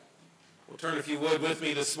Well, turn, if you would, with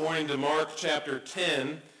me this morning to Mark chapter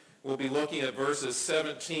 10. We'll be looking at verses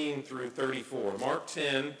 17 through 34. Mark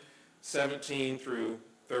 10, 17 through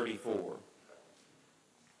 34.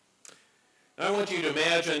 Now, I want you to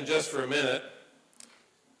imagine just for a minute,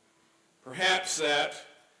 perhaps that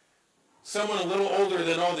someone a little older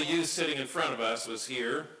than all the youth sitting in front of us was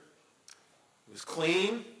here. He was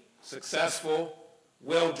clean, successful,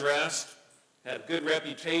 well-dressed, had a good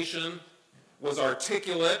reputation, was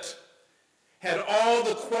articulate, had all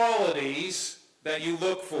the qualities that you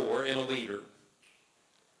look for in a leader.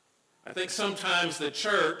 I think sometimes the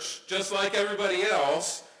church, just like everybody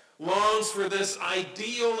else, longs for this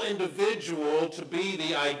ideal individual to be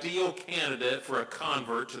the ideal candidate for a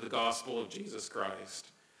convert to the gospel of Jesus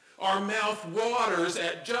Christ. Our mouth waters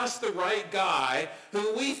at just the right guy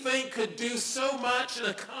who we think could do so much and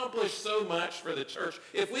accomplish so much for the church.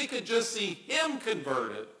 If we could just see him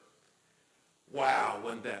converted, wow,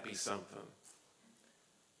 wouldn't that be something?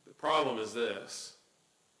 The problem is this: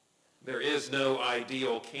 there is no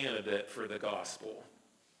ideal candidate for the gospel.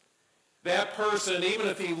 That person, even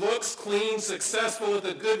if he looks clean, successful, with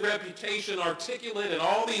a good reputation, articulate in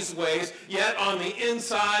all these ways, yet on the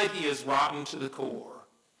inside he is rotten to the core.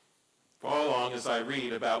 Follow along as I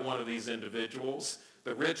read about one of these individuals,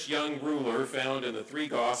 the rich young ruler found in the three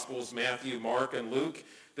Gospels, Matthew, Mark, and Luke,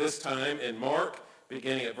 this time in Mark,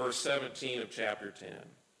 beginning at verse 17 of chapter 10.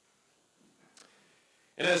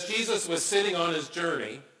 And as Jesus was setting out on his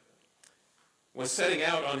journey,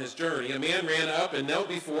 a man ran up and knelt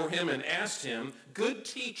before him and asked him, "Good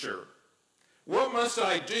teacher, what must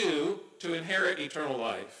I do to inherit eternal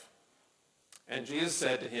life?" And Jesus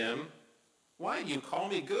said to him, "Why do you call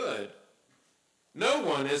me good? No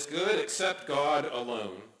one is good except God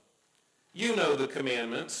alone. You know the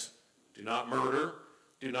commandments: do not murder,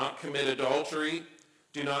 do not commit adultery,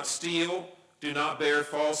 do not steal, do not bear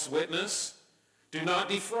false witness, do not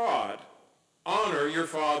defraud, honor your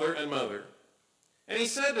father and mother." And he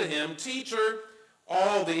said to him, "Teacher,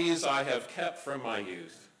 all these I have kept from my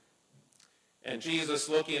youth." And Jesus,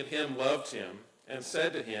 looking at him, loved him and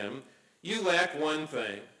said to him, "You lack one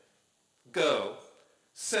thing. Go,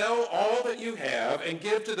 sell all that you have and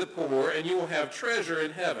give to the poor, and you will have treasure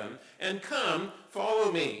in heaven. And come,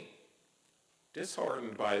 follow me."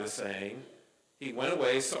 Disheartened by the saying, he went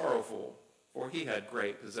away sorrowful, for he had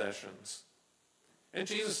great possessions. And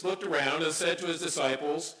Jesus looked around and said to his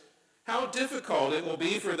disciples, "How difficult it will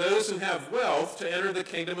be for those who have wealth to enter the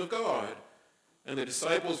kingdom of God." And the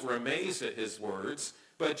disciples were amazed at his words.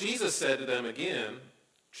 But Jesus said to them again,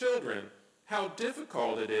 "Children, how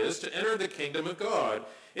difficult it is to enter the kingdom of God.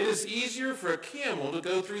 It is easier for a camel to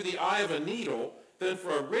go through the eye of a needle than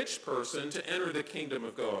for a rich person to enter the kingdom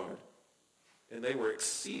of God." And they were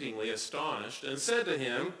exceedingly astonished and said to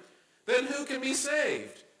him, "Then who can be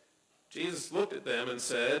saved?" Jesus looked at them and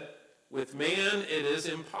said, "With man it is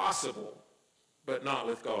impossible, but not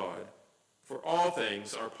with God. For all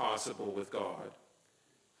things are possible with God."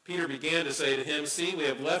 Peter began to say to him, "See, we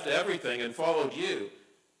have left everything and followed you."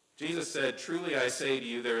 Jesus said, "Truly I say to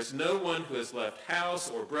you, there is no one who has left house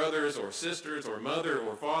or brothers or sisters or mother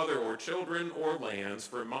or father or children or lands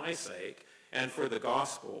for my sake and for the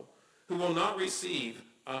gospel, who will not receive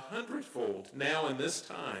 100-fold now in this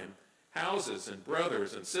time houses and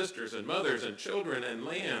brothers and sisters and mothers and children and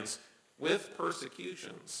lands with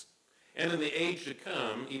persecutions, and in the age to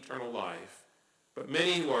come eternal life. But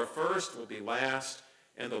many who are first will be last,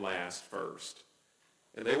 and the last first."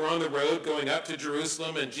 And they were on the road going up to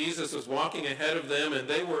Jerusalem, and Jesus was walking ahead of them, and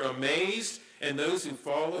they were amazed, and those who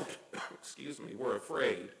followed were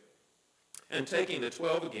afraid. And taking the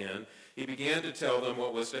 12 again, he began to tell them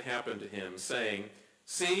what was to happen to him, saying,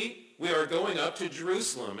 "See, we are going up to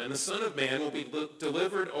Jerusalem, and the Son of Man will be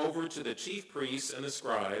delivered over to the chief priests and the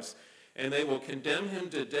scribes, and they will condemn him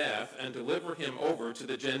to death and deliver him over to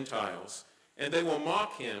the Gentiles. And they will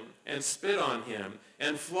mock him and spit on him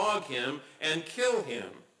and flog him and kill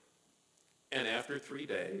him. And after 3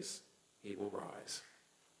 days, he will rise."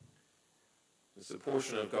 This is a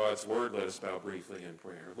portion of God's word. Let us bow briefly in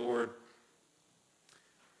prayer. Lord,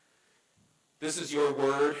 this is your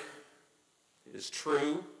word. It is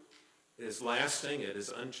true. It is lasting. It is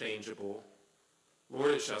unchangeable.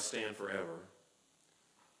 Lord, it shall stand forever.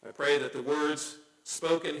 I pray that the words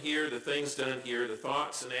spoken here, the things done here, the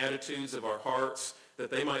thoughts and attitudes of our hearts,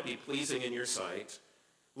 that they might be pleasing in your sight.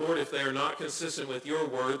 Lord, if they are not consistent with your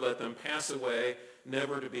word, let them pass away,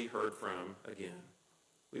 never to be heard from again.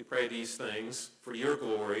 We pray these things for your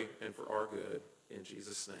glory and for our good. In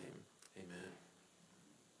Jesus' name, amen.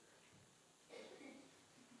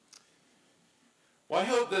 Well, I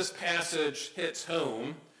hope this passage hits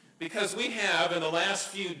home because we have, in the last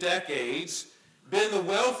few decades, been the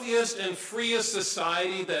wealthiest and freest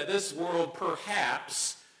society that this world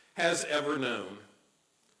perhaps has ever known.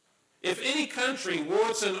 If any country,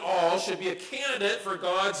 warts and all, should be a candidate for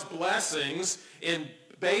God's blessings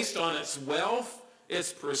based on its wealth,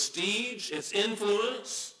 its prestige, its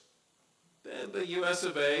influence, then the US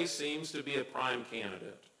of A seems to be a prime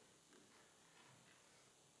candidate.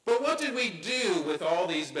 But what did we do with all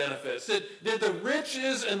these benefits? Did the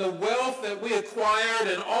riches and the wealth that we acquired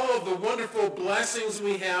and all of the wonderful blessings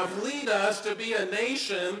we have lead us to be a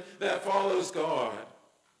nation that follows God?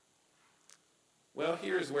 Well,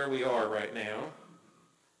 here's where we are right now.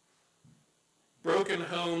 Broken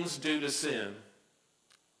homes due to sin,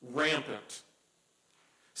 rampant.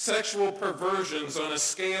 Sexual perversions on a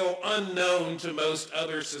scale unknown to most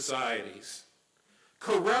other societies.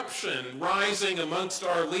 Corruption rising amongst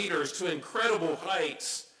our leaders to incredible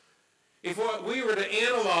heights. If we were to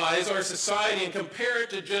analyze our society and compare it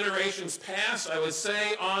to generations past, I would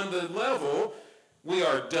say on the level, we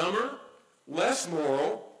are dumber, less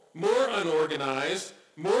moral, more unorganized,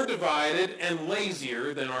 more divided, and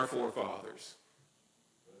lazier than our forefathers.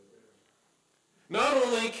 Not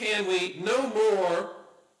only can we no more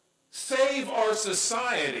save our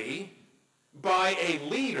society by a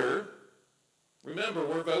leader, remember,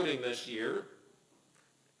 we're voting this year.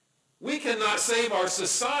 We cannot save our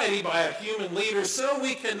society by a human leader, so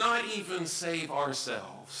we cannot even save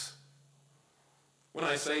ourselves. When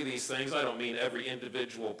I say these things, I don't mean every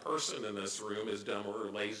individual person in this room is dumber or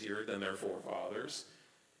lazier than their forefathers.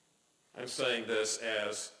 I'm saying this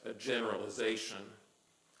as a generalization.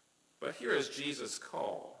 But here is Jesus'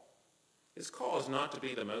 call. His call is not to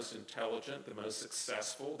be the most intelligent, the most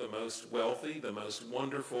successful, the most wealthy, the most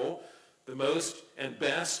wonderful, the most and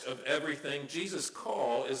best of everything. Jesus'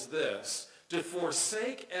 call is this: to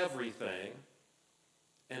forsake everything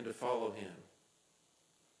and to follow him.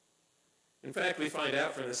 In fact, we find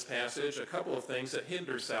out from this passage a couple of things that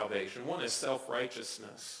hinder salvation. One is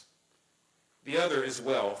self-righteousness. The other is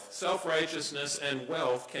wealth. Self-righteousness and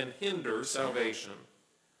wealth can hinder salvation.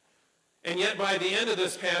 And yet by the end of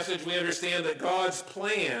this passage, we understand that God's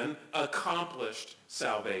plan accomplished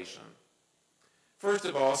salvation. First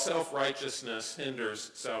of all, self-righteousness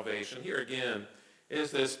hinders salvation. Here again is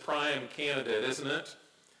this prime candidate, isn't it?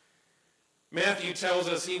 Matthew tells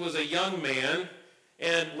us he was a young man,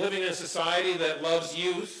 and living in a society that loves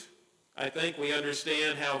youth, I think we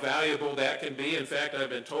understand how valuable that can be. In fact, I've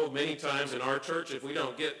been told many times in our church, if we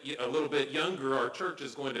don't get a little bit younger, our church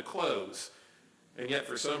is going to close. And yet,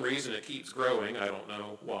 for some reason, it keeps growing. I don't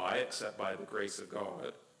know why, except by the grace of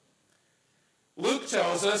God. Luke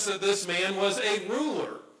tells us that this man was a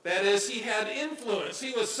ruler. That is, he had influence.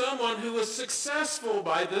 He was someone who was successful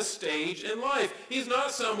by this stage in life. He's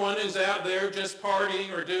not someone who's out there just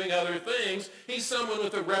partying or doing other things. He's someone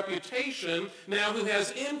with a reputation now who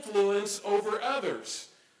has influence over others.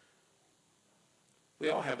 We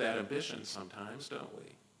all have that ambition sometimes, don't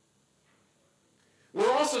we?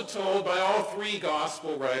 We're also told by all three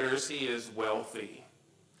gospel writers he is wealthy.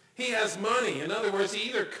 He has money. In other words, he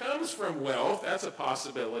either comes from wealth, that's a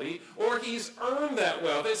possibility, or he's earned that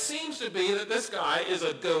wealth. It seems to be that this guy is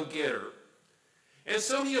a go-getter. And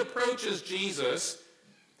so he approaches Jesus,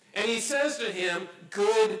 and he says to him,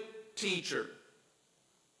 "Good teacher."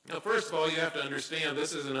 Now, first of all, you have to understand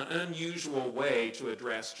this is an unusual way to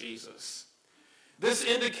address Jesus. This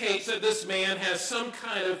indicates that this man has some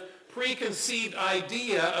kind of preconceived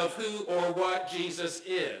idea of who or what Jesus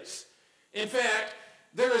is. In fact,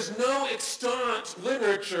 there is no extant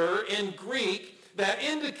literature in Greek that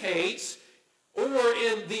indicates, or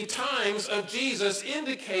in the times of Jesus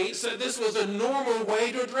indicates, that this was a normal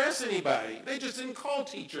way to address anybody. They just didn't call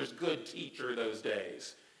teachers good teacher those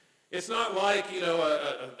days. It's not like,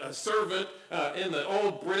 a servant in the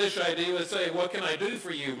old British idea would say, "What can I do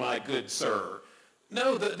for you, my good sir?"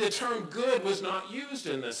 No, the term good was not used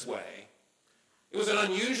in this way. It was an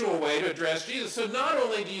unusual way to address Jesus. So not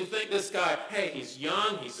only do you think this guy, hey, he's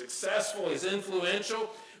young, he's successful, he's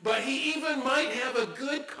influential, but he even might have a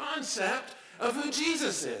good concept of who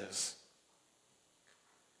Jesus is.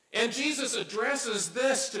 And Jesus addresses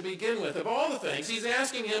this to begin with. Of all the things, he's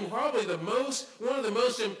asking him probably one of the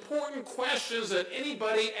most important questions that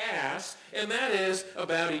anybody asks, and that is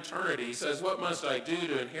about eternity. He says, "What must I do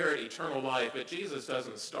to inherit eternal life?" But Jesus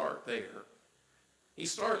doesn't start there. He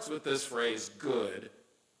starts with this phrase, "good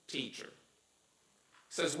teacher."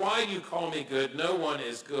 He says, "Why do you call me good? No one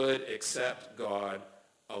is good except God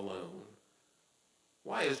alone."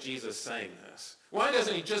 Why is Jesus saying this? Why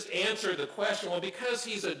doesn't he just answer the question? Well, because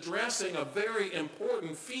he's addressing a very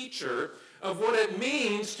important feature of what it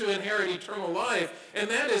means to inherit eternal life, and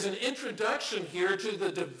that is an introduction here to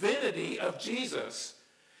the divinity of Jesus.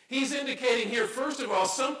 He's indicating here, first of all,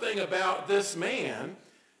 something about this man,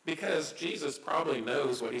 because Jesus probably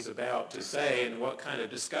knows what he's about to say and what kind of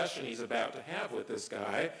discussion he's about to have with this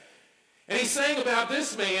guy. And he's saying about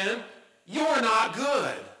this man, you're not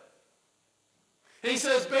good. And he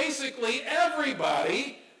says basically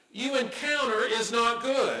everybody you encounter is not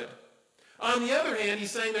good. On the other hand,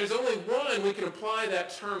 he's saying there's only one we can apply that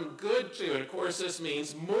term good to. And of course this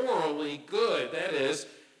means morally good. That is,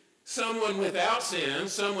 someone without sin,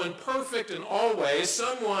 someone perfect in all ways,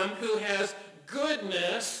 someone who has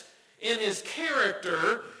goodness in his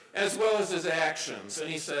character as well as his actions. And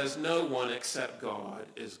he says no one except God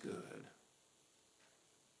is good.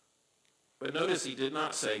 But notice he did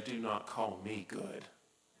not say, do not call me good.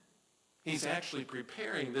 He's actually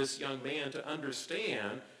preparing this young man to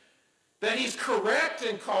understand that he's correct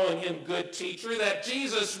in calling him good teacher, that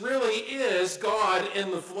Jesus really is God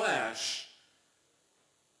in the flesh.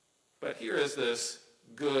 But here is this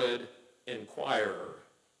good inquirer.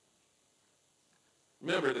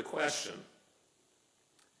 Remember the question.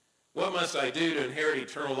 What must I do to inherit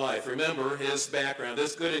eternal life? Remember his background.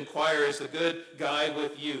 This good inquirer is the good guy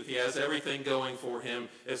with youth. He has everything going for him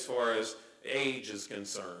as far as age is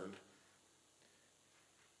concerned.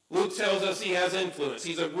 Luke tells us he has influence.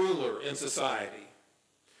 He's a ruler in society.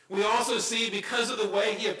 We also see because of the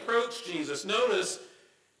way he approached Jesus. Notice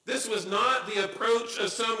this was not the approach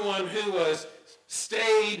of someone who was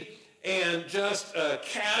staid and just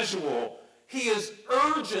casual. He is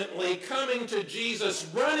urgently coming to Jesus,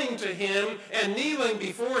 running to him, and kneeling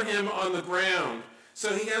before him on the ground.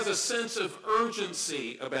 So he has a sense of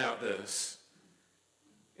urgency about this.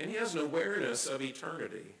 And he has an awareness of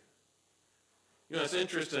eternity. You know, it's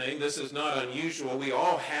interesting. This is not unusual. We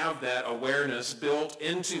all have that awareness built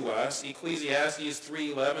into us. Ecclesiastes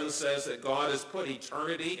 3:11 says that God has put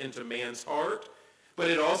eternity into man's heart. But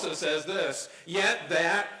it also says this, yet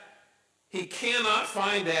that he cannot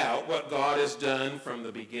find out what God has done from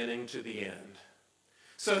the beginning to the end.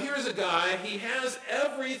 So here's a guy, he has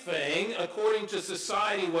everything according to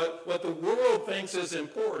society, what the world thinks is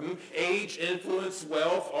important, age, influence,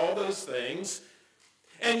 wealth, all those things.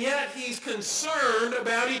 And yet he's concerned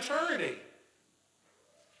about eternity.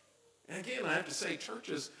 And again, I have to say,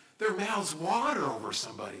 churches, their mouths water over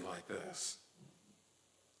somebody like this.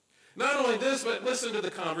 Not only this, but listen to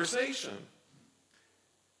the conversation.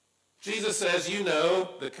 Jesus says, you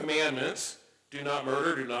know the commandments. Do not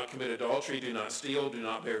murder, do not commit adultery, do not steal, do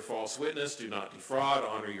not bear false witness, do not defraud,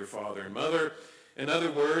 honor your father and mother. In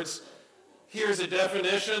other words, here's a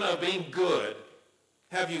definition of being good.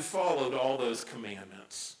 Have you followed all those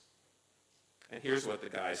commandments? And here's what the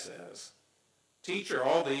guy says. Teacher,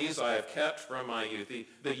 all these I have kept from my youth.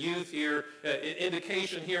 The youth here,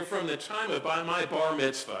 indication here from the time of my bar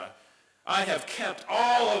mitzvah. I have kept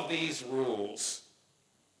all of these rules.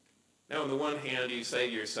 Now, on the one hand, you say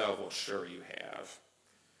to yourself, well, sure you have.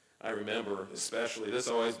 I remember especially, this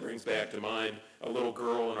always brings back to mind a little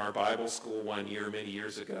girl in our Bible school one year, many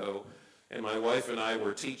years ago, and my wife and I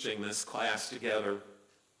were teaching this class together,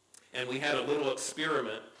 and we had a little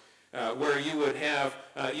experiment where you would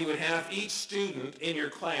have each student in your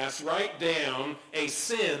class write down a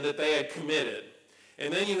sin that they had committed.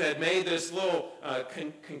 And then you had made this little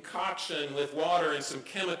concoction with water and some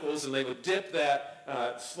chemicals, and they would dip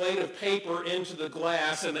that slate of paper into the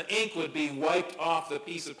glass, and the ink would be wiped off the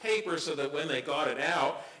piece of paper so that when they got it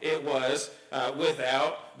out, it was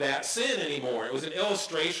without that sin anymore. It was an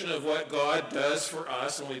illustration of what God does for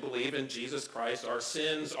us when we believe in Jesus Christ. Our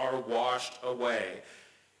sins are washed away.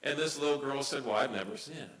 And this little girl said, well, I've never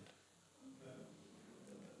sinned.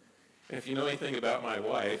 And if you know anything about my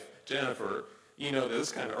wife, Jennifer, you know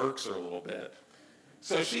this kind of irks her a little bit.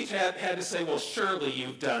 So she had to say, well, surely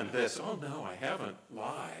you've done this. Oh, no, I haven't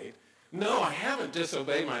lied. No, I haven't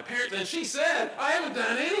disobeyed my parents. And she said, I haven't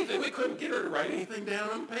done anything. We couldn't get her to write anything down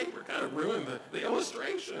on paper. Kind of ruined the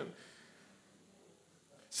illustration.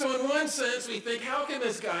 So in one sense, we think, how can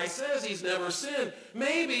this guy says he's never sinned?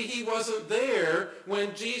 Maybe he wasn't there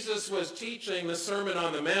when Jesus was teaching the Sermon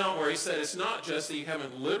on the Mount where he said it's not just that you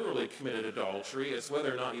haven't literally committed adultery, it's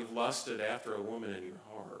whether or not you've lusted after a woman in your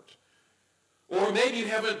heart. Or maybe you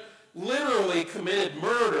haven't literally committed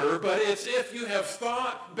murder, but it's if you have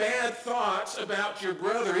thought bad thoughts about your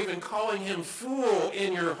brother, even calling him fool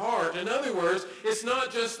in your heart. In other words, it's not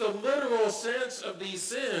just the literal sense of these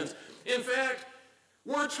sins. In fact,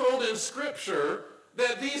 we're told in Scripture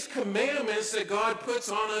that these commandments that God puts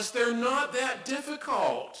on us, they're not that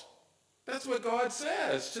difficult. That's what God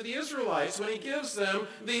says to the Israelites when he gives them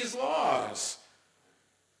these laws.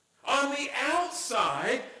 On the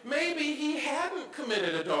outside, maybe he hadn't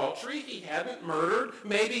committed adultery, he hadn't murdered,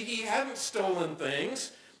 maybe he hadn't stolen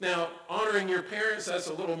things. Now, honoring your parents, that's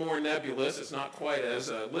a little more nebulous. It's not quite as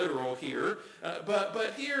literal here.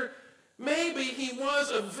 But here, maybe he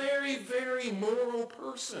was a very, very moral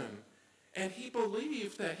person, and he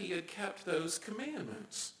believed that he had kept those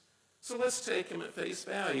commandments. So let's take him at face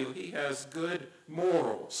value. He has good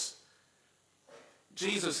morals.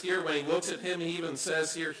 Jesus here, when he looks at him, he even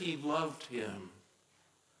says here, he loved him.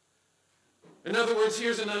 In other words,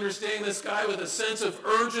 here's an understanding, this guy with a sense of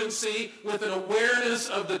urgency, with an awareness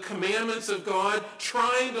of the commandments of God,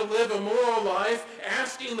 trying to live a moral life,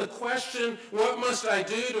 asking the question, what must I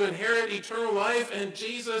do to inherit eternal life? And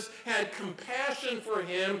Jesus had compassion for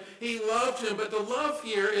him. He loved him. But the love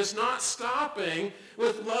here is not stopping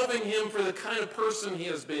with loving him for the kind of person he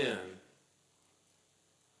has been.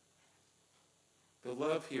 The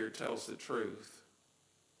love here tells the truth.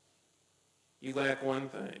 You lack one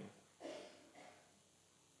thing.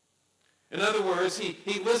 In other words,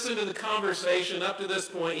 he listened to the conversation up to this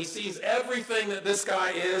point. He sees everything that this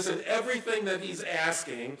guy is and everything that he's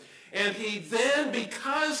asking. And he then,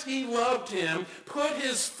 because he loved him, put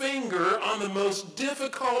his finger on the most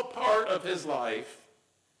difficult part of his life,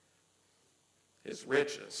 his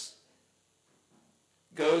riches.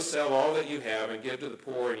 Go sell all that you have and give to the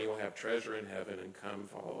poor, and you will have treasure in heaven, and come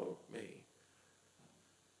follow me.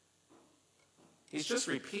 He's just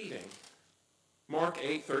repeating Mark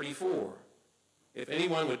 8:34. If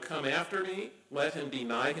anyone would come after me, let him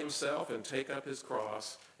deny himself and take up his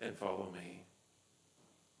cross and follow me.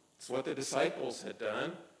 It's what the disciples had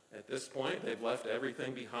done at this point. They've left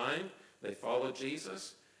everything behind. They followed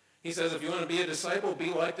Jesus. He says, if you want to be a disciple,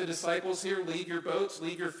 be like the disciples here. Leave your boats,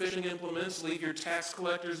 leave your fishing implements, leave your tax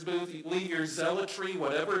collector's booth, leave your zealotry,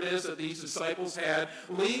 whatever it is that these disciples had.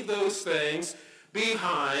 Leave those things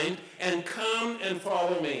behind and come and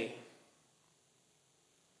follow me.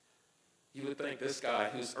 You would think this guy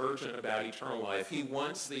who's urgent about eternal life, he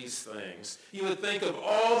wants these things. You would think of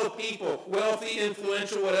all the people, wealthy,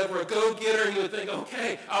 influential, whatever, a go-getter, you would think,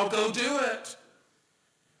 okay, I'll go do it.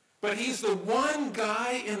 But he's the one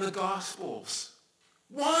guy in the Gospels,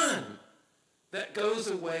 one, that goes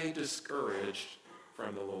away discouraged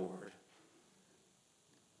from the Lord.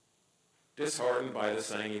 Disheartened by the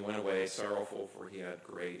saying, he went away sorrowful, for he had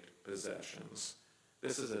great possessions.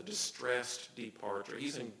 This is a distressed departure.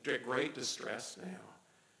 He's in great distress now.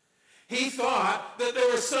 He thought that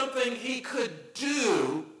there was something he could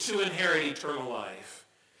do to inherit eternal life.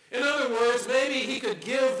 In other words, maybe he could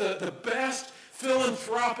give the best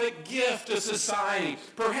philanthropic gift to society.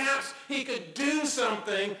 Perhaps he could do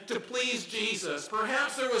something to please Jesus.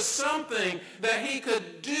 Perhaps there was something that he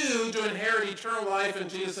could do to inherit eternal life. And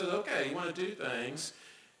Jesus says, okay, you want to do things?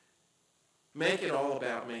 Make it all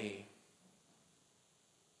about me.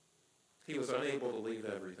 He was unable to leave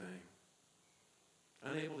everything.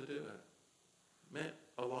 Unable to do it. Meant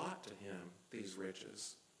a lot to him, these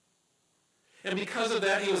riches. And because of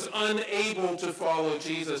that, he was unable to follow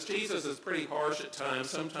Jesus. Jesus is pretty harsh at times.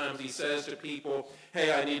 Sometimes he says to people,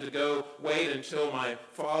 hey, I need to go wait until my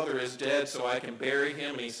father is dead so I can bury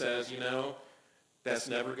him. And he says, that's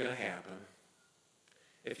never going to happen.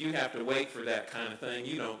 If you have to wait for that kind of thing,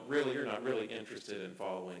 you're not really interested in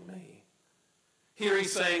following me. Here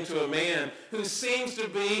he's saying to a man who seems to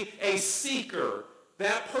be a seeker,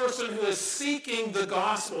 that person who is seeking the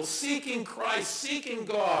gospel, seeking Christ, seeking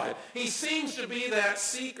God. He seems to be that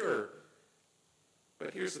seeker.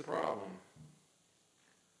 But here's the problem.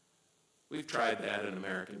 We've tried that in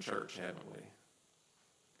American church, haven't we?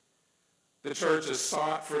 The church has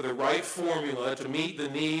sought for the right formula to meet the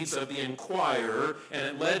needs of the inquirer, and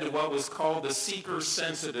it led to what was called the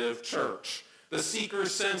seeker-sensitive church. The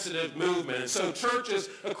seeker-sensitive movement. And so churches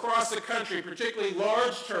across the country, particularly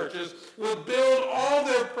large churches, would build all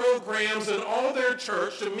their programs and all their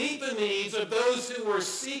church to meet the needs of those who were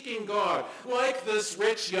seeking God, like this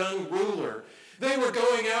rich young ruler. They were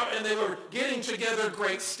going out and they were getting together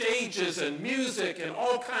great stages and music and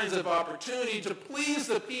all kinds of opportunity to please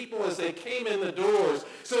the people as they came in the doors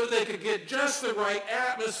so that they could get just the right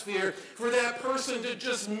atmosphere for that person to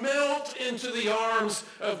just melt into the arms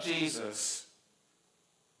of Jesus.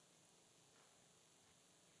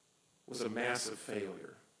 Was a massive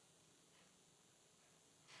failure.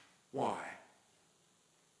 Why?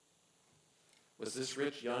 Was this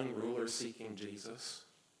rich young ruler seeking Jesus?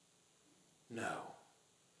 No.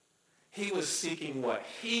 He was seeking what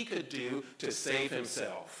he could do to save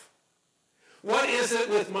himself. What is it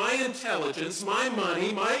with my intelligence, my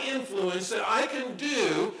money, my influence that I can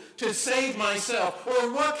do to save myself?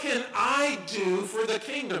 Or what can I do for the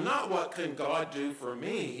kingdom? Not what can God do for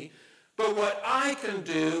me, but what I can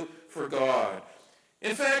do for God.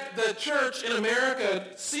 In fact, the church in America,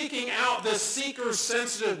 seeking out this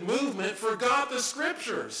seeker-sensitive movement, forgot the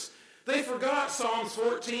scriptures. They forgot Psalms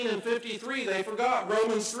 14 and 53. They forgot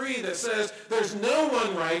Romans 3 that says there's no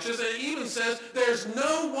one righteous, and it even says there's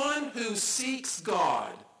no one who seeks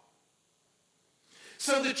God.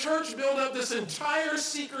 So the church built up this entire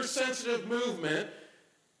seeker-sensitive movement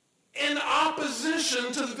in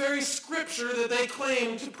opposition to the very scripture that they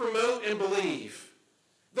claim to promote and believe.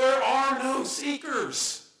 There are no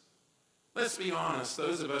seekers. Let's be honest,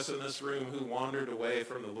 those of us in this room who wandered away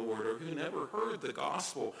from the Lord or who never heard the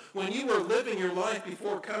gospel, when you were living your life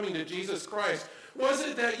before coming to Jesus Christ, was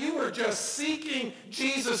it that you were just seeking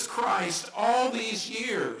Jesus Christ all these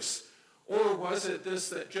years? Or was it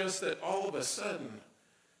that all of a sudden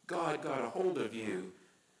God got a hold of you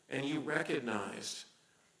and you recognized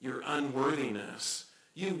your unworthiness?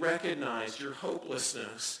 You recognized your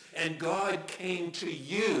hopelessness, and God came to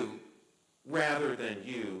you rather than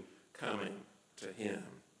you coming to him.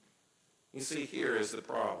 You see, here is the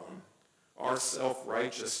problem. Our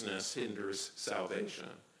self-righteousness hinders salvation.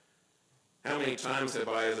 How many times have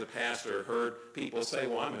I, as a pastor, heard people say,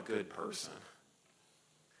 well, I'm a good person.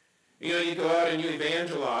 You know, you go out and you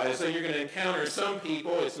evangelize, and you're going to encounter some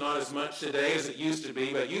people. It's not as much today as it used to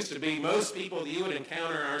be, but it used to be most people that you would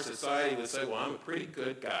encounter in our society would say, well, I'm a pretty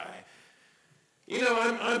good guy. You know,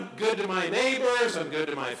 I'm good to my neighbors, I'm good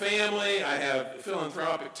to my family, I have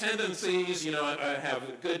philanthropic tendencies, you know, I have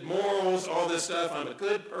good morals, all this stuff, I'm a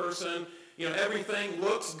good person, you know, everything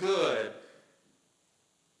looks good.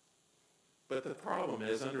 But the problem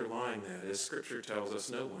is, underlying that is, Scripture tells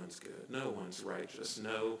us no one's good, no one's righteous,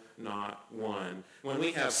 no, not one. When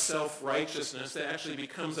we have self-righteousness, that actually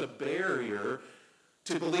becomes a barrier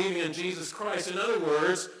to believing in Jesus Christ. In other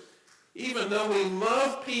words, even though we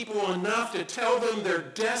love people enough to tell them they're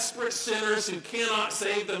desperate sinners who cannot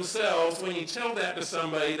save themselves, when you tell that to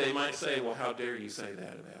somebody, they might say, well, how dare you say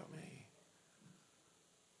that about me?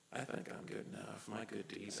 I think I'm good enough. My good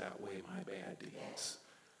deeds outweigh my bad deeds.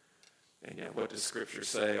 And yet, what does Scripture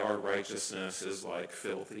say? Our righteousness is like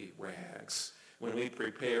filthy rags. When we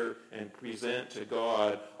prepare and present to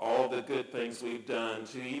God all the good things we've done,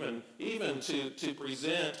 to even to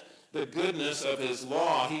present the goodness of his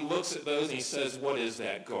law, he looks at those and he says, what is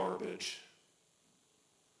that garbage?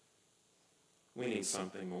 We need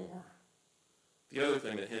something more. The other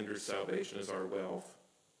thing that hinders salvation is our wealth.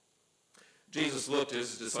 Jesus looked at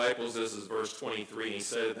his disciples, this is verse 23, and he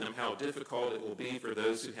said to them, how difficult it will be for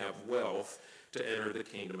those who have wealth to enter the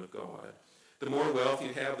kingdom of God. The more wealth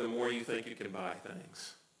you have, the more you think you can buy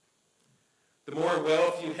things. The more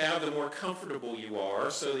wealth you have, the more comfortable you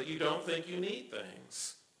are, so that you don't think you need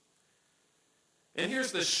things. And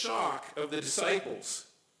here's the shock of the disciples.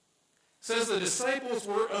 It says the disciples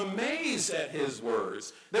were amazed at his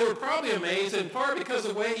words. They were probably amazed in part because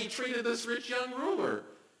of the way he treated this rich young ruler.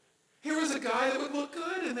 Here was a guy that would look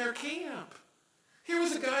good in their camp. Here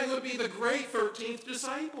was a guy who would be the great 13th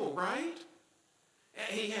disciple, right?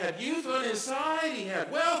 He had youth on his side, he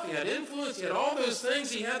had wealth, he had influence, he had all those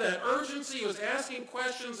things. He had that urgency, he was asking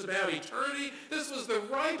questions about eternity. This was the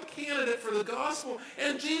right candidate for the gospel.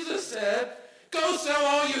 And Jesus said, go sell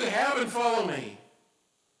all you have and follow me.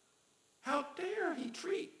 How dare he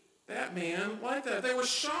treat that man like that? They were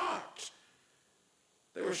shocked.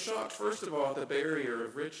 They were shocked, first of all, at the barrier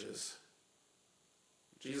of riches.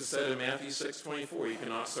 Jesus said in Matthew 6:24, you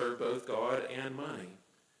cannot serve both God and money.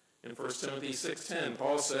 In 1 Timothy 6:10,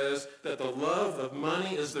 Paul says that the love of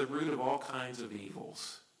money is the root of all kinds of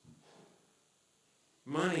evils.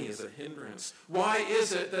 Money is a hindrance. Why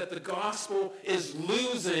is it that the gospel is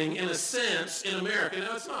losing, in a sense, in America?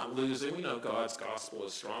 Now, it's not losing. We know God's gospel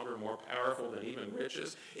is stronger, more powerful than even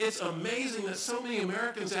riches. It's amazing that so many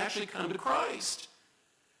Americans actually come to Christ.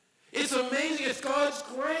 It's amazing. It's God's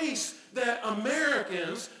grace that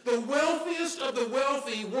Americans, the wealthiest of the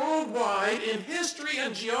wealthy worldwide in history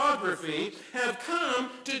and geography, have come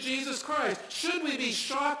to Jesus Christ. Should we be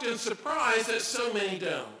shocked and surprised that so many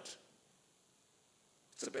don't?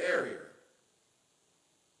 It's a barrier.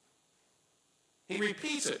 He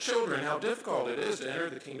repeats it, children, how difficult it is to enter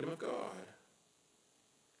the kingdom of God.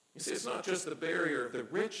 You see, it's not just the barrier of the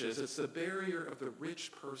riches, it's the barrier of the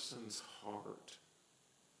rich person's heart.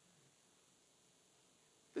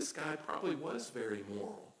 This guy probably was very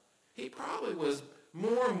moral. He probably was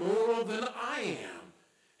more moral than I am.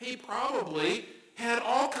 He probably had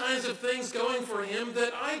all kinds of things going for him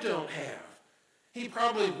that I don't have. He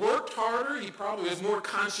probably worked harder. He probably was more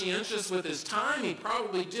conscientious with his time. He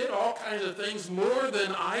probably did all kinds of things more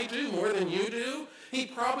than I do, more than you do. He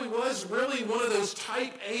probably was really one of those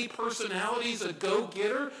type A personalities, a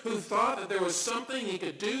go-getter, who thought that there was something he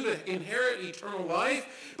could do to inherit eternal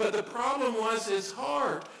life. But the problem was his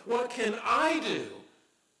heart. What can I do?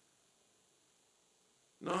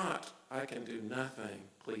 Not, I can do nothing.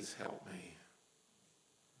 Please help me.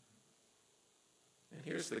 And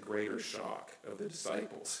here's the greater shock of the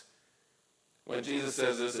disciples. When Jesus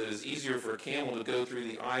says this, it is easier for a camel to go through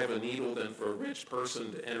the eye of a needle than for a rich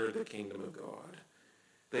person to enter the kingdom of God.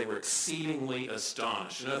 They were exceedingly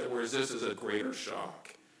astonished. In other words, this is a greater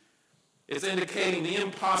shock. It's indicating the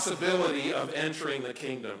impossibility of entering the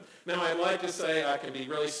kingdom. Now, I'd like to say I can be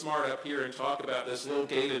really smart up here and talk about this little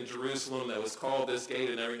gate in Jerusalem that was called this gate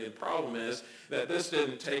and everything. The problem is that this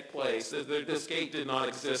didn't take place. This gate did not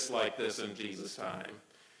exist like this in Jesus' time.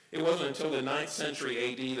 It wasn't until the 9th century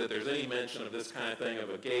A.D. that there's any mention of this kind of thing, of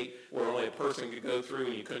a gate where only a person could go through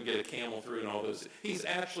and you couldn't get a camel through and all those. He's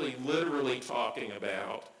actually literally talking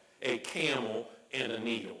about a camel and a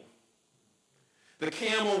needle. The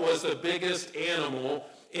camel was the biggest animal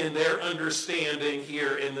in their understanding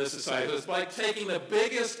here in this society. It was like taking the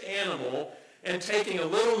biggest animal and taking a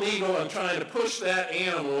little needle and trying to push that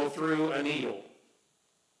animal through a needle.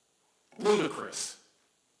 Ludicrous.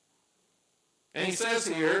 And he says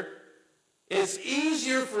here, it's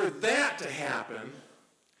easier for that to happen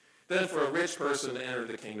than for a rich person to enter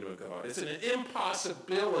the kingdom of God. It's an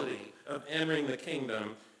impossibility of entering the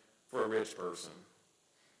kingdom for a rich person.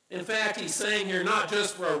 In fact, he's saying here not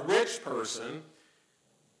just for a rich person.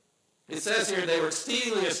 It says here they were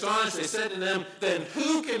exceedingly astonished. They said to them, then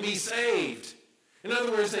who can be saved? In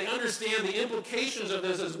other words, they understand the implications of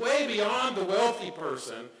this is way beyond the wealthy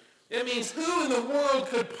person. It means who in the world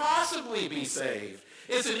could possibly be saved?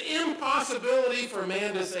 It's an impossibility for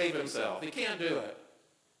man to save himself. He can't do it.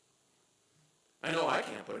 I know I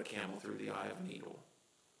can't put a camel through the eye of a needle.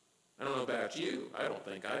 I don't know about you. I don't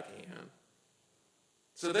think I can.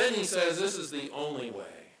 So then he says this is the only way.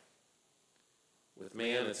 With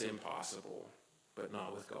man it's impossible, but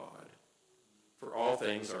not with God. For all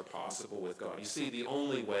things are possible with God. You see, the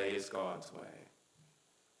only way is God's way.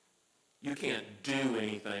 You can't do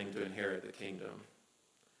anything to inherit the kingdom.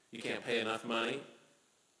 You can't pay enough money.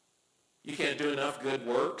 You can't do enough good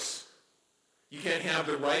works. You can't have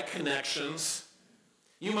the right connections.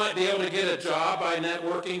 You might be able to get a job by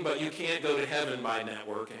networking, but you can't go to heaven by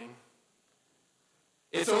networking.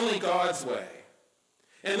 It's only God's way.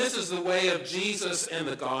 And this is the way of Jesus and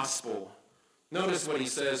the gospel. Notice what he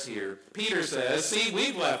says here. Peter says, see,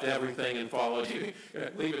 we've left everything and followed you.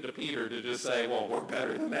 Leave it to Peter to just say, well, we're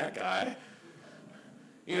better than that guy.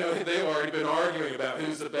 You know, they've already been arguing about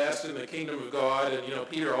who's the best in the kingdom of God. And, you know,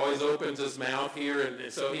 Peter always opens his mouth here.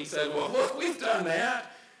 And so he said, well, look, we've done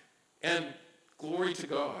that. And glory to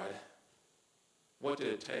God. What did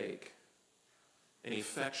it take? An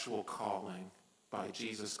effectual calling by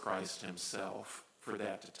Jesus Christ himself for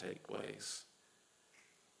that to take place.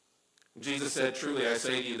 Jesus said, truly I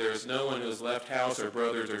say to you, there is no one who has left house or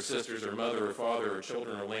brothers or sisters or mother or father or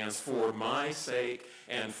children or lands for my sake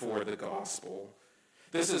and for the gospel.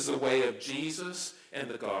 This is the way of Jesus and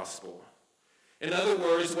the gospel. In other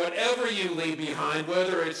words, whatever you leave behind,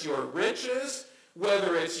 whether it's your riches,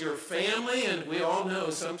 whether it's your family, and we all know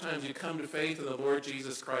sometimes you come to faith in the Lord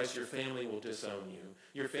Jesus Christ, your family will disown you.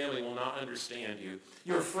 Your family will not understand you.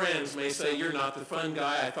 Your friends may say, you're not the fun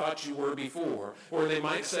guy I thought you were before. Or they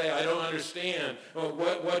might say, I don't understand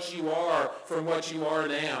what you are from what you are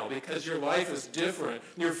now, because your life is different.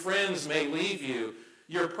 Your friends may leave you.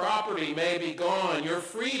 Your property may be gone. Your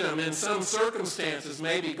freedom in some circumstances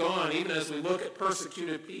may be gone, even as we look at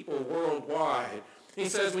persecuted people worldwide. He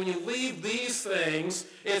says, when you leave these things,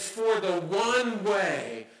 it's for the one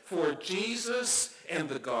way, for Jesus and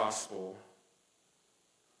the gospel.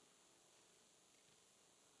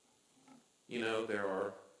 You know, there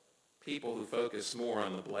are people who focus more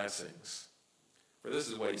on the blessings. For this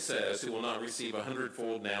is what he says, who will not receive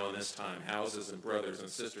 100-fold now in this time, houses and brothers and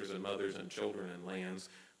sisters and mothers and children and lands,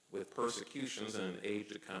 with persecutions and an age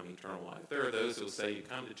to come, eternal life. There are those who will say, you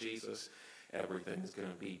come to Jesus, everything is going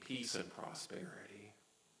to be peace and prosperity.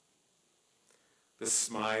 The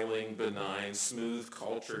smiling, benign,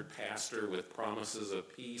 smooth-cultured pastor with promises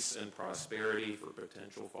of peace and prosperity for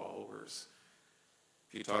potential followers.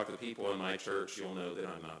 If you talk to people in my church, you'll know that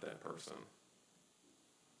I'm not that person.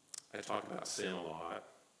 I talk about sin a lot,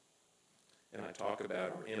 and I talk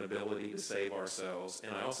about our inability to save ourselves,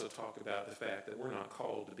 and I also talk about the fact that we're not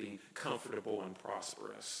called to be comfortable and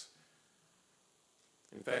prosperous.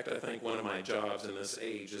 In fact, I think one of my jobs in this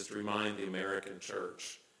age is to remind the American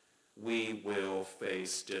church, we will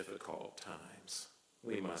face difficult times.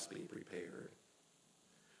 We must be prepared.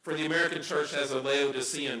 For the American church has a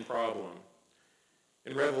Laodicean problem.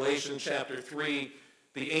 In Revelation chapter 3,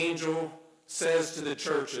 the angel says to the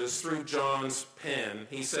churches through John's pen,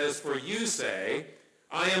 he says, "For you say,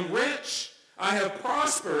 I am rich, I have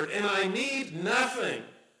prospered, and I need nothing,"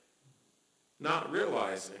 not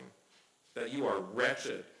realizing that you are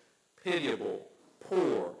wretched, pitiable,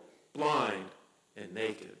 poor, blind, and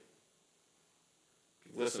naked. If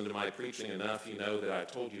you've listened to my preaching enough, you know that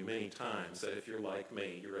I've told you many times that if you're like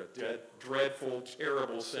me, you're a dreadful,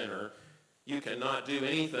 terrible sinner. You cannot do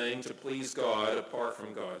anything to please God apart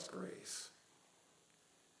from God's grace.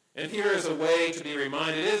 And here is a way to be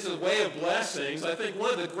reminded. It is a way of blessings. I think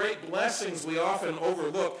one of the great blessings we often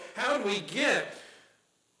overlook. How do we get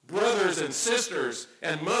brothers and sisters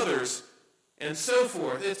and mothers and so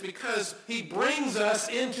forth? It's because he brings us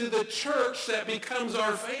into the church that becomes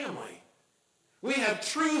our family. We have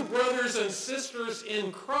true brothers and sisters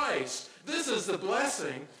in Christ. This is the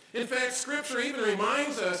blessing. In fact, Scripture even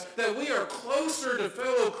reminds us that we are closer to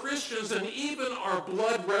fellow Christians than even our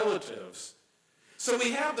blood relatives. So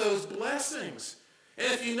we have those blessings.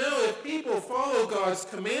 And if you know, if people follow God's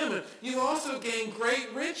commandment, you also gain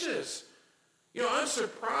great riches. You know, I'm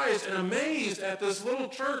surprised and amazed at this little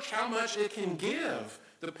church, how much it can give,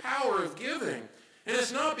 the power of giving. And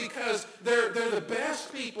it's not because they're the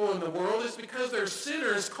best people in the world. It's because they're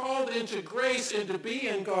sinners called into grace and to be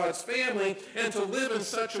in God's family and to live in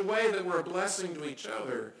such a way that we're a blessing to each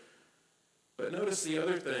other. But notice the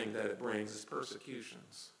other thing that it brings is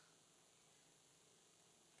persecutions.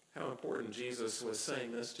 How important Jesus was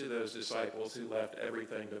saying this to those disciples who left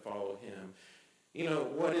everything to follow him. You know,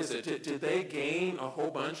 what is it? Did they gain a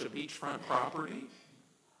whole bunch of beachfront property?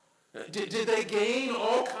 Did they gain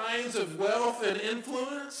all kinds of wealth and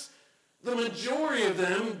influence? The majority of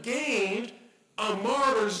them gained a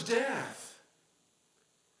martyr's death.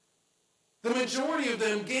 The majority of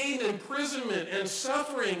them gained imprisonment and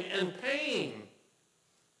suffering and pain.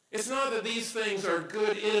 It's not that these things are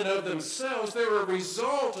good in and of themselves. They're a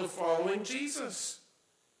result of following Jesus.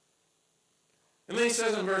 And then he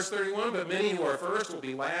says in verse 31, "But many who are first will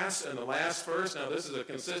be last, and the last first." Now this is a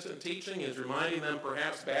consistent teaching. He's reminding them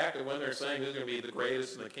perhaps back to when they're saying who's going to be the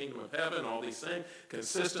greatest in the kingdom of heaven, all these things.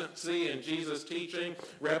 Consistency in Jesus' teaching.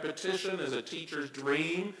 Repetition is a teacher's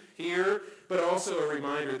dream here, but also a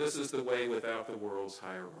reminder this is the way without the world's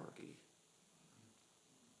hierarchy.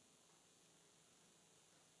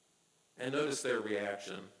 And notice their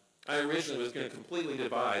reaction. I originally was going to completely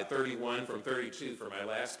divide 31 from 32 for my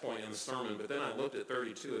last point in the sermon, but then I looked at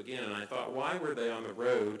 32 again and I thought, why were they on the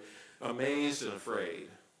road amazed and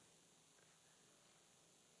afraid?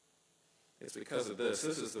 It's because of this.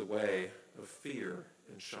 This is the way of fear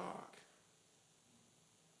and shock.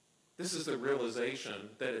 This is the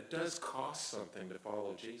realization that it does cost something to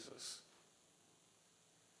follow Jesus.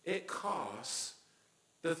 It costs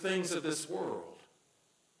the things of this world.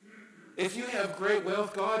 If you have great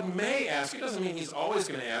wealth, God may ask you. It doesn't mean he's always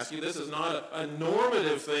going to ask you. This is not a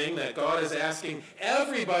normative thing that God is asking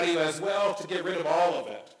everybody who has wealth to get rid of all of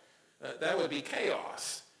it. That would be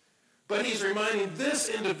chaos. But he's reminding this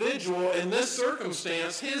individual in this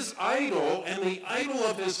circumstance, his idol and the idol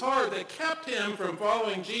of his heart that kept him from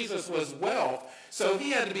following Jesus was wealth. So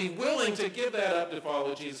he had to be willing to give that up to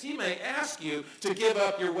follow Jesus. He may ask you to give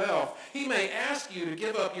up your wealth. He may ask you to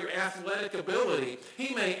give up your athletic ability.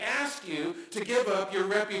 He may ask you to give up your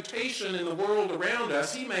reputation in the world around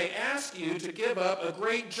us. He may ask you to give up a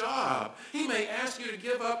great job. He may ask you to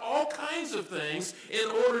give up all kinds of things in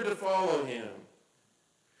order to follow him.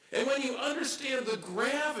 And when you understand the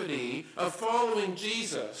gravity of following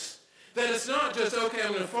Jesus, that it's not just, okay, I'm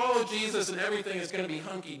going to follow Jesus and everything is going to be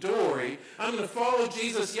hunky-dory. I'm going to follow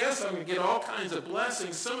Jesus. Yes, I'm going to get all kinds of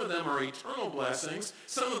blessings. Some of them are eternal blessings.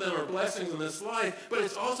 Some of them are blessings in this life. But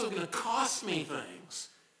it's also going to cost me things.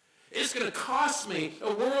 It's going to cost me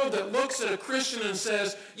a world that looks at a Christian and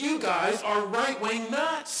says, you guys are right-wing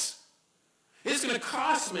nuts. It's going to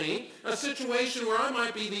cost me a situation where I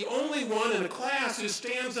might be the only one in a class who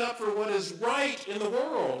stands up for what is right in the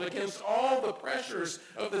world against all the pressures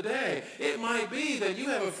of the day. It might be that you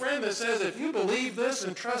have a friend that says, if you believe this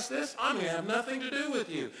and trust this, I'm going to have nothing to do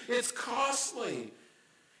with you. It's costly.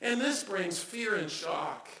 And this brings fear and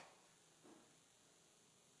shock.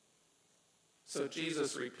 So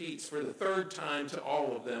Jesus repeats for the third time to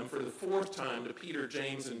all of them, for the fourth time to Peter,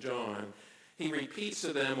 James, and John. He repeats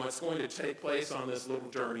to them what's going to take place on this little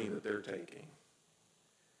journey that they're taking.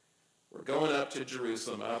 We're going up to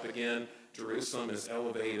Jerusalem. Up again, Jerusalem is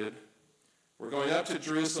elevated. We're going up to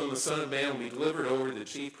Jerusalem. The Son of Man will be delivered over to the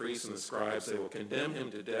chief priests and the scribes. They will condemn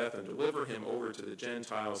him to death and deliver him over to the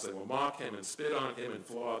Gentiles. They will mock him and spit on him and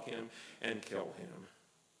flog him and kill him.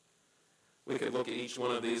 We could look at each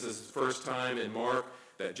one of these. This is the first time in Mark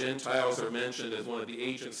that Gentiles are mentioned as one of the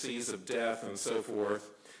agencies of death and so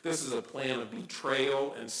forth. This is a plan of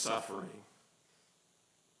betrayal and suffering.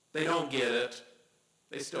 They don't get it.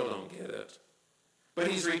 They still don't get it. But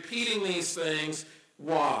he's repeating these things.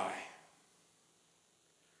 Why?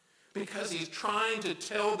 Because he's trying to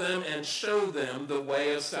tell them and show them the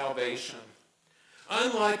way of salvation.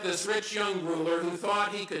 Unlike this rich young ruler who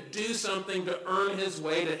thought he could do something to earn his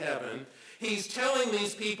way to heaven, he's telling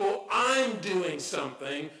these people, I'm doing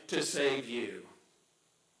something to save you.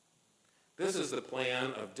 This is the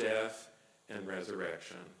plan of death and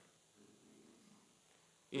resurrection.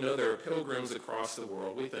 You know, there are pilgrims across the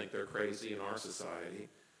world. We think they're crazy in our society.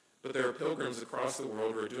 But there are pilgrims across the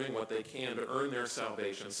world who are doing what they can to earn their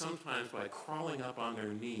salvation, sometimes by crawling up on their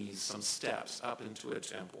knees some steps up into a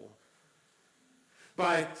temple,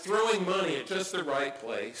 by throwing money at just the right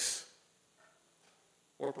place,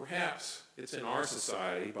 or perhaps it's in our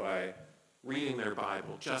society by reading their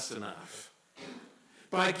Bible just enough,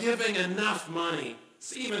 by giving enough money,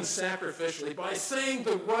 even sacrificially, by saying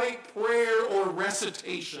the right prayer or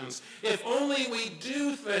recitations. If only we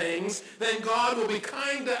do things, then God will be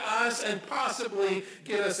kind to us and possibly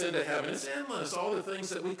get us into heaven. It's endless, all the things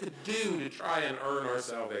that we could do to try and earn our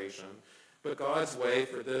salvation. But God's way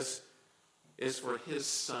for this is for his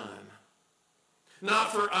Son.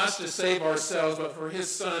 Not for us to save ourselves, but for his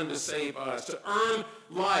Son to save us, to earn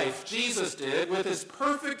life. Jesus did with his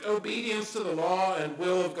perfect obedience to the law and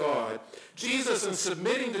will of God. Jesus, in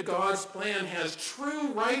submitting to God's plan, has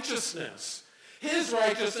true righteousness. His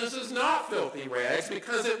righteousness is not filthy rags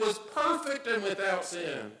because it was perfect and without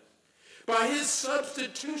sin. By his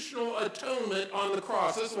substitutional atonement on the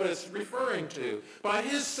cross, this is what it's referring to. By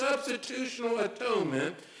his substitutional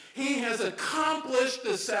atonement, he has accomplished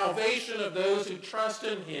the salvation of those who trust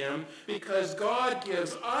in him because God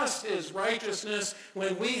gives us his righteousness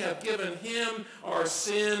when we have given him our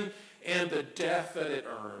sin and the death that it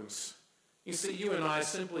earns. You see, you and I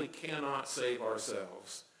simply cannot save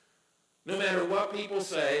ourselves. No matter what people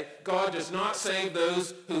say, God does not save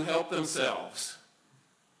those who help themselves.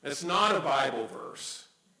 It's not a Bible verse.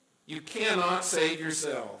 You cannot save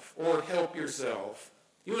yourself or help yourself.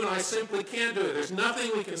 You and I simply can't do it. There's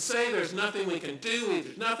nothing we can say. There's nothing we can do.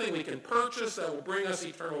 There's nothing we can purchase that will bring us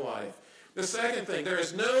eternal life. The second thing, there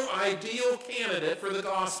is no ideal candidate for the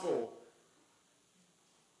gospel.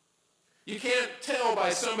 You can't tell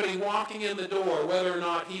by somebody walking in the door whether or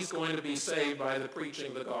not he's going to be saved by the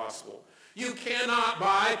preaching of the gospel. You cannot,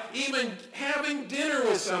 by even having dinner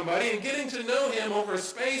with somebody and getting to know him over a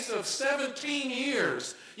space of 17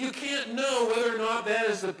 years, you can't know whether or not that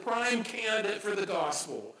is the prime candidate for the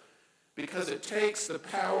gospel, because it takes the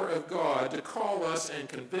power of God to call us and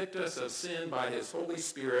convict us of sin by his Holy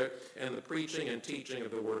Spirit and the preaching and teaching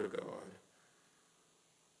of the Word of God.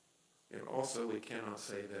 And also, we cannot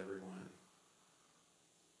save everyone.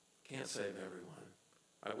 Can't save everyone.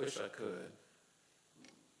 I wish I could.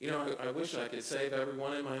 You know, I wish I could save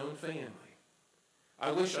everyone in my own family. I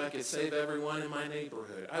wish I could save everyone in my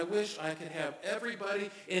neighborhood. I wish I could have everybody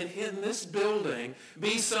in this building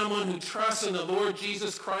be someone who trusts in the Lord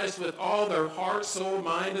Jesus Christ with all their heart, soul,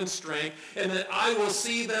 mind, and strength, and that I will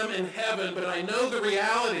see them in heaven. But I know the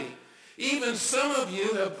reality. Even some of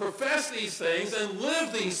you have professed these things and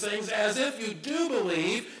lived these things as if you do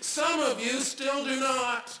believe. Some of you still do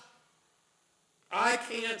not. I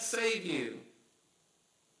can't save you.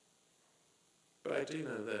 But I do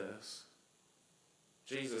know this.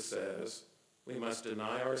 Jesus says we must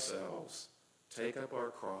deny ourselves, take up our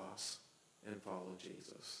cross, and follow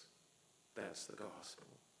Jesus. That's the gospel.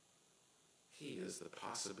 He is the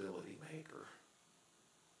possibility maker.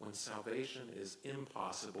 When salvation is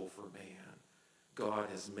impossible for man, God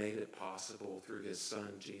has made it possible through his Son,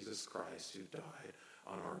 Jesus Christ, who died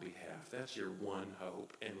on our behalf. That's your one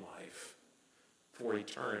hope in life for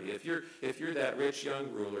eternity. If you're that rich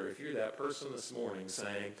young ruler, if you're that person this morning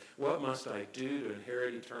saying, what must I do to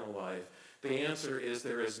inherit eternal life? The answer is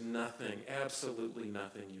there is nothing, absolutely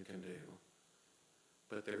nothing you can do.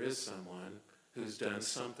 But there is someone who's done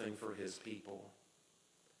something for his people.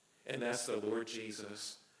 And that's the Lord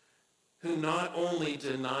Jesus, who not only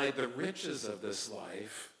denied the riches of this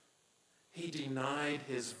life, he denied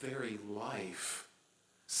his very life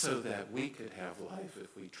so that we could have life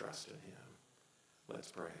if we trust in him. Let's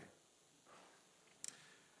pray.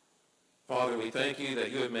 Father, we thank you that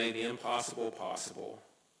you have made the impossible possible.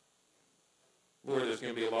 Lord, there's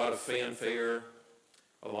going to be a lot of fanfare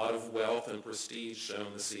a lot of wealth and prestige shown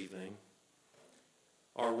this evening.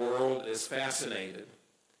 Our world is fascinated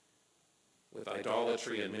with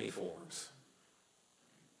idolatry in many forms.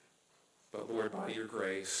 But Lord, by your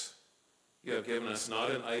grace, you have given us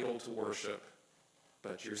not an idol to worship,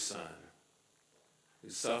 but your Son, who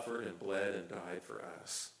suffered and bled and died for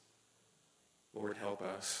us. Lord, help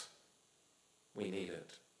us. We need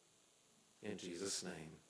it. In Jesus' name.